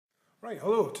Right,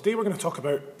 hello. Today we're going to talk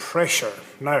about pressure.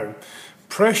 Now,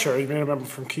 pressure, you may remember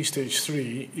from Key Stage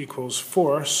 3, equals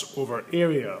force over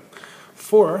area.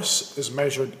 Force is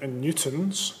measured in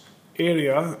newtons,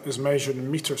 area is measured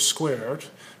in meters squared.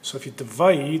 So if you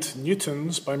divide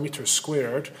newtons by meters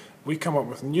squared, we come up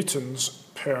with newtons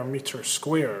per meter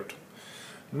squared.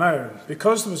 Now,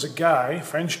 because there was a guy,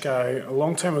 French guy, a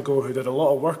long time ago who did a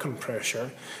lot of work on pressure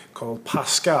called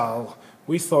Pascal,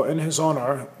 we thought in his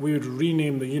honour we would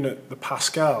rename the unit the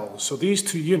Pascal. So these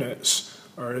two units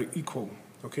are equal.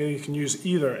 Okay, you can use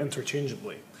either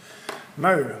interchangeably.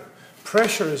 Now,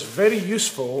 pressure is very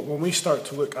useful when we start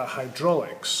to look at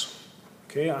hydraulics.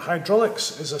 Okay,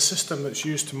 hydraulics is a system that's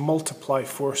used to multiply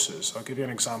forces. I'll give you an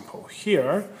example.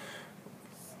 Here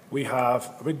we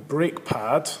have a big brake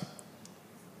pad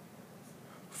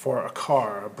for a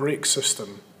car, a brake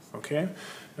system. Okay,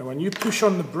 now when you push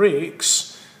on the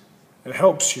brakes, it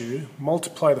helps you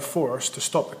multiply the force to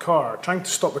stop the car. Trying to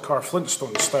stop the car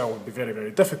Flintstone style would be very, very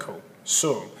difficult.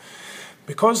 So,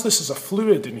 because this is a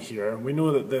fluid in here, we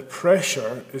know that the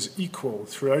pressure is equal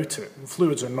throughout it. And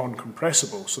fluids are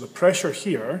non-compressible, so the pressure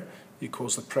here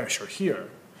equals the pressure here.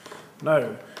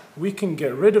 Now, we can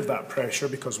get rid of that pressure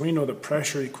because we know that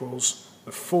pressure equals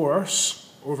the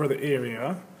force over the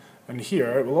area, and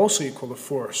here it will also equal the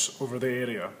force over the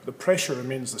area. The pressure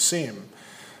remains the same.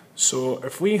 So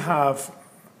if we have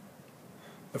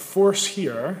the force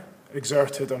here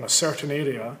exerted on a certain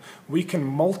area, we can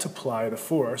multiply the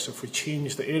force if we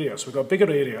change the area. So we've got a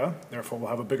bigger area, therefore we'll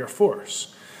have a bigger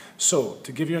force. So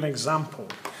to give you an example,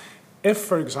 if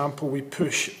for example we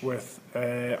push with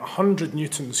 100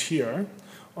 newtons here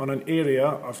on an area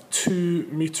of 2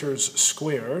 meters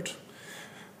squared,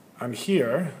 and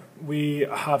here we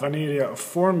have an area of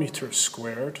 4 meters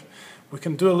squared, we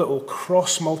can do a little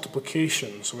cross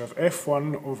multiplication. So we have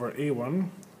F1 over A1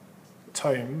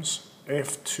 times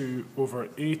F2 over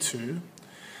A2.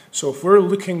 So if we're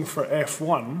looking for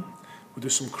F1, we'll do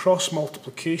some cross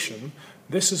multiplication.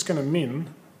 This is going to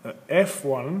mean that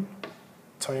F1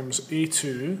 times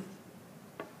A2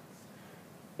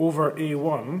 over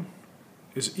A1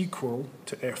 is equal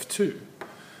to F2.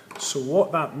 So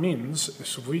what that means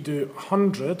is if we do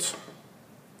 100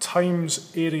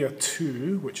 times area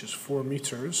 2, which is 4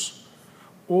 meters,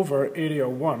 over area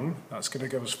 1, that's going to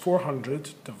give us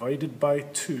 400 divided by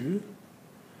 2,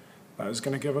 that is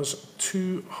going to give us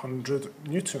 200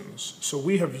 newtons. So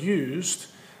we have used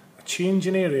a change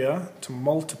in area to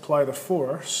multiply the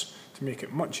force to make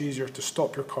it much easier to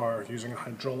stop your car using a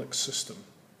hydraulic system.